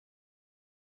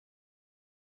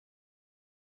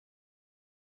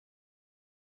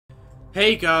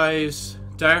Hey guys,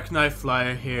 Dark Knight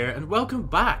Flyer here, and welcome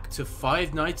back to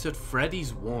Five Nights at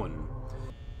Freddy's 1.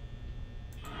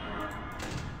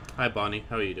 Hi Bonnie,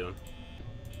 how are you doing?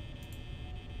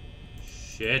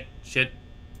 Shit.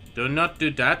 Do not do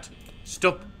that.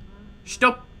 Stop.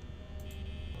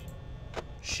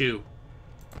 Shoo.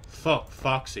 Fuck,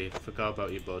 Foxy, forgot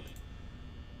about you, bud.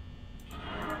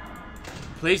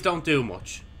 Please don't do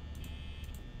much.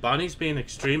 Bonnie's being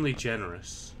extremely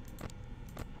generous.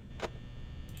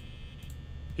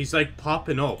 He's like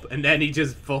popping up and then he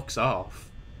just fucks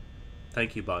off.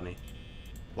 Thank you, Bonnie.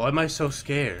 Why am I so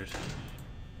scared?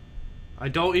 I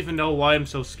don't even know why I'm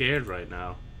so scared right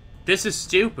now. This is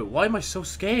stupid. Why am I so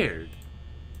scared?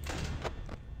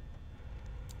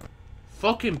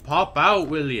 Fucking pop out,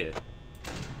 will you?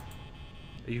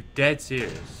 Are you dead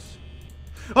serious?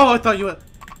 Oh, I thought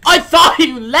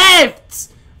you left!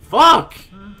 Fuck!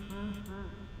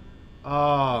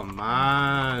 Oh,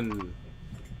 man.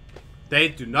 They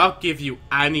do not give you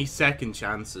any second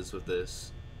chances with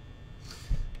this.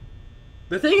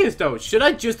 The thing is, though, should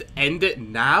I just end it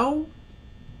now?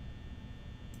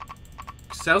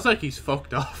 Sounds like he's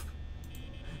fucked off,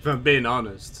 if I'm being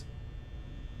honest.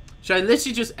 Should I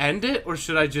literally just end it, or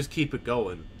should I just keep it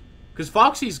going? Because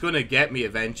Foxy's gonna get me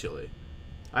eventually.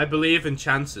 I believe in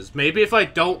chances. Maybe if I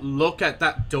don't look at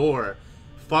that door,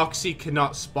 Foxy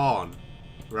cannot spawn.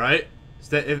 Right?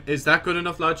 Is that good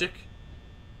enough logic?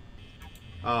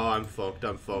 Oh, I'm fucked.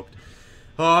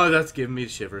 Oh, that's giving me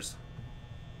shivers.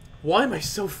 Why am I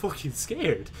so fucking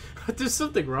scared? There's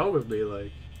something wrong with me,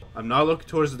 like. I'm not looking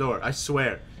towards the door, I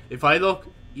swear. If I look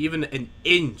even an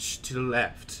inch to the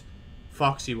left,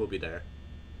 Foxy will be there.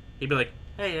 He'd be like,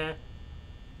 hey, yeah.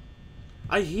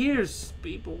 I hear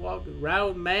people walking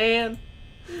around, man.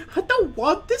 I don't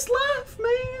want this life,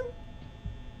 man.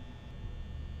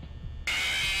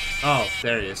 Oh,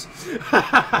 there he is.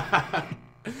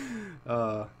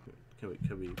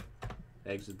 Can we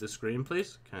exit the screen,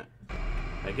 please? Can't.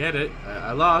 I get it.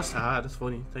 I lost. Ah, that's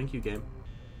funny. Thank you, game.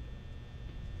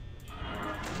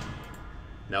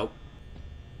 Nope.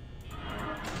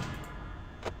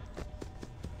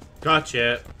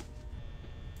 Gotcha.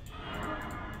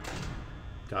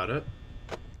 Got it.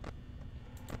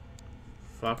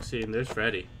 Foxy and there's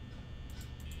Freddy.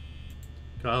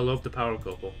 Gotta love the power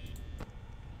couple.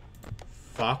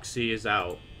 Foxy is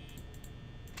out.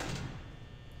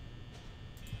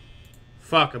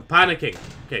 Fuck, I'm panicking.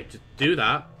 Okay, just do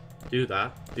that. Do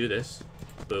that. Do this.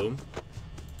 Boom.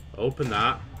 Open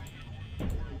that.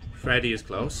 Freddy is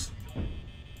close.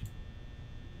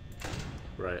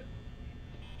 Right.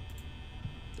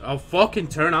 Oh, fucking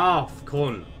turn off,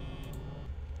 cunt.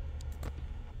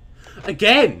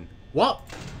 Again! What?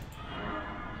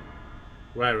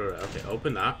 Right. Okay,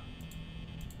 open that.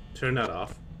 Turn that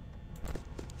off.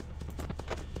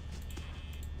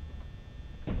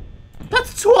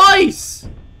 That's twice!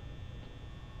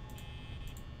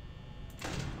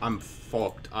 I'm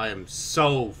fucked. I am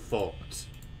so fucked.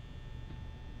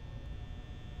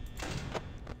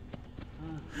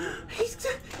 He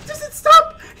doesn't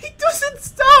stop! He doesn't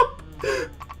stop!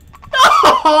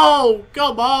 No!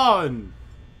 Come on!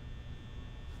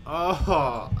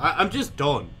 Oh, I'm just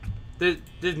done.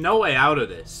 There's no way out of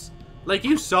this. Like,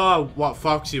 you saw what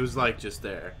Foxy was like just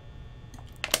there.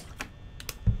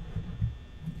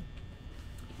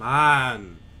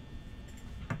 Man.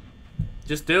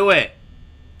 Just do it.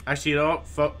 Actually, you know what?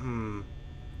 Fuck.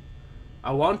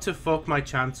 I want to fuck my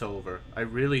chance over. I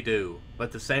really do. But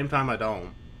at the same time, I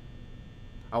don't.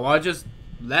 I want to just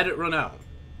let it run out.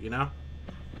 You know?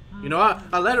 You know what?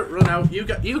 I'll let it run out.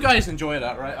 You guys enjoy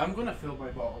that, right? I'm gonna fill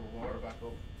my bottle of water back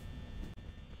up.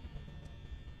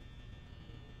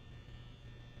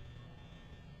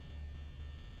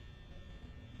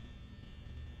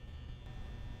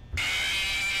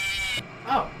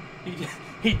 Oh,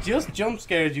 he just jump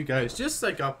scared you guys. Just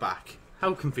I got back.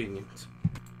 How convenient.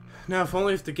 Now, if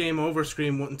only if the game over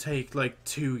screen wouldn't take like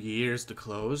 2 years to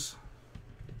close.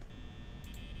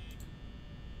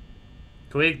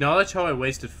 Can we acknowledge how I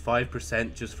wasted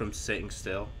 5% just from sitting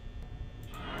still?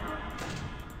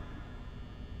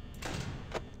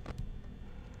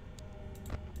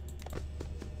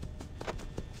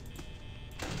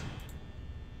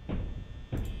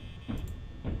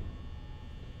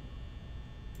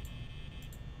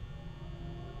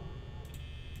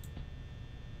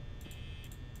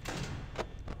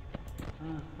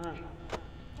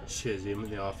 Shit, is he in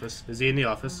the office? Is he in the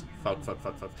office? Fuck.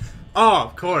 Oh,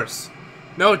 of course.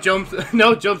 No jump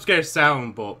scare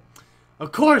sound, but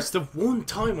of course the one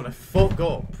time when I fuck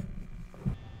up.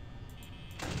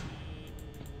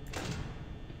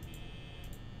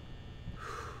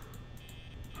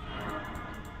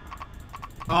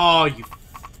 Oh, you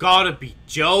gotta be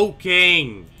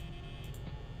joking.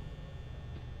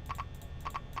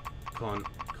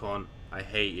 Con, I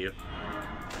hate you.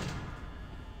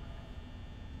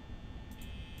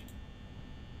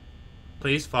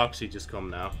 Please, Foxy, just come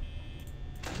now.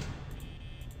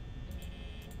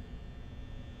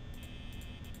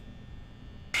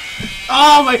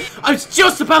 Oh my, I was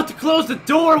just about to close the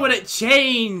door when it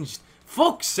changed.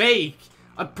 Fuck's sake.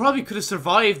 I probably could have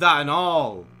survived that and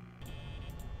all.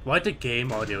 Why'd the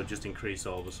game audio just increase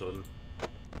all of a sudden?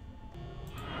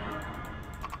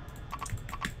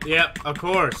 Yeah, of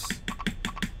course.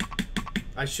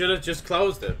 I should have just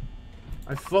closed it.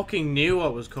 I fucking knew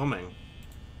what was coming.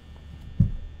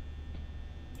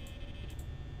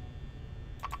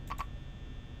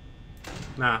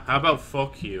 Nah, how about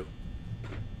fuck you?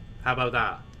 How about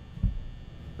that?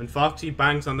 When Foxy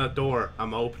bangs on that door,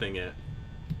 I'm opening it.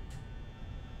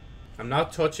 I'm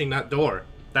not touching that door.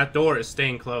 That door is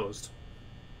staying closed.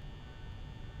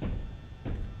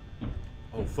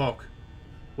 Oh, fuck.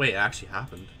 Wait, it actually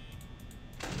happened.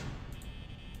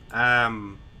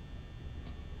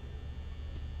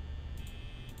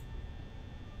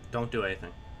 Don't do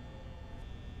anything.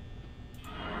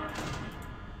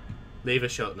 Leave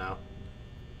it shut now.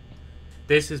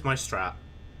 This is my strat.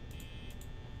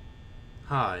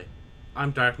 Hi,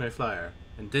 I'm Dark Knight Flyer,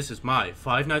 and this is my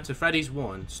Five Nights at Freddy's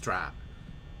 1 strat.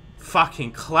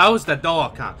 Fucking close the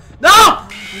door, can. No!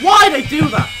 Why'd I do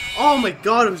that? Oh my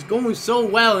god, it was going so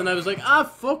well, and I was like, ah,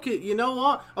 fuck it, you know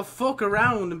what? I'll fuck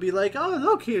around and be like, oh,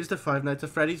 look, here's the Five Nights at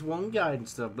Freddy's 1 guide and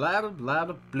stuff, blah, blah, blah,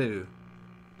 blah, blue.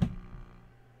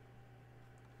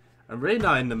 I'm really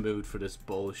not in the mood for this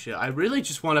bullshit. I really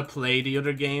just want to play the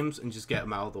other games and just get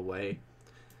them out of the way.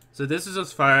 So this is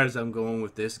as far as I'm going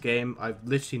with this game. I've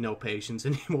literally no patience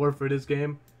anymore for this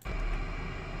game.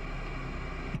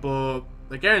 But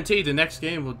I guarantee the next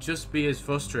game will just be as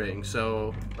frustrating.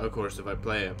 So, of course, if I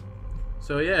play it.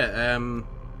 So yeah,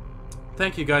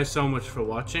 thank you guys so much for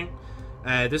watching.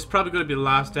 This is probably going to be the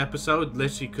last episode,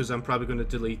 literally because I'm probably going to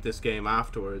delete this game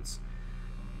afterwards.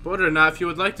 But other than that, if you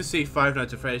would like to see Five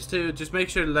Nights at Freddy's 2, just make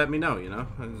sure to let me know, you know.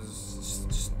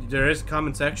 There is a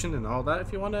comment section and all that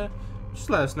if you want to. Just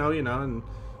let us know, you know, and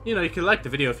you know, you can like the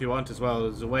video if you want as well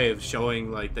as a way of showing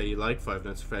like that you like Five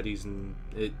Nights at Freddy's and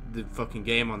the fucking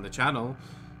game on the channel.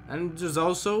 And there's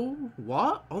also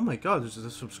what? Oh my god, there's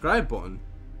a subscribe button.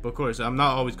 But of course, I'm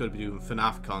not always going to be doing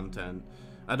FNAF content.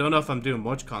 I don't know if I'm doing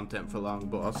much content for long,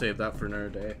 but I'll save that for another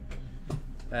day.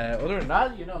 Other than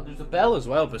that, you know, there's a bell as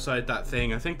well beside that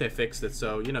thing. I think they fixed it,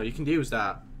 so you know, you can use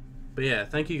that. But yeah,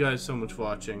 thank you guys so much for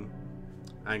watching,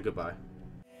 and goodbye.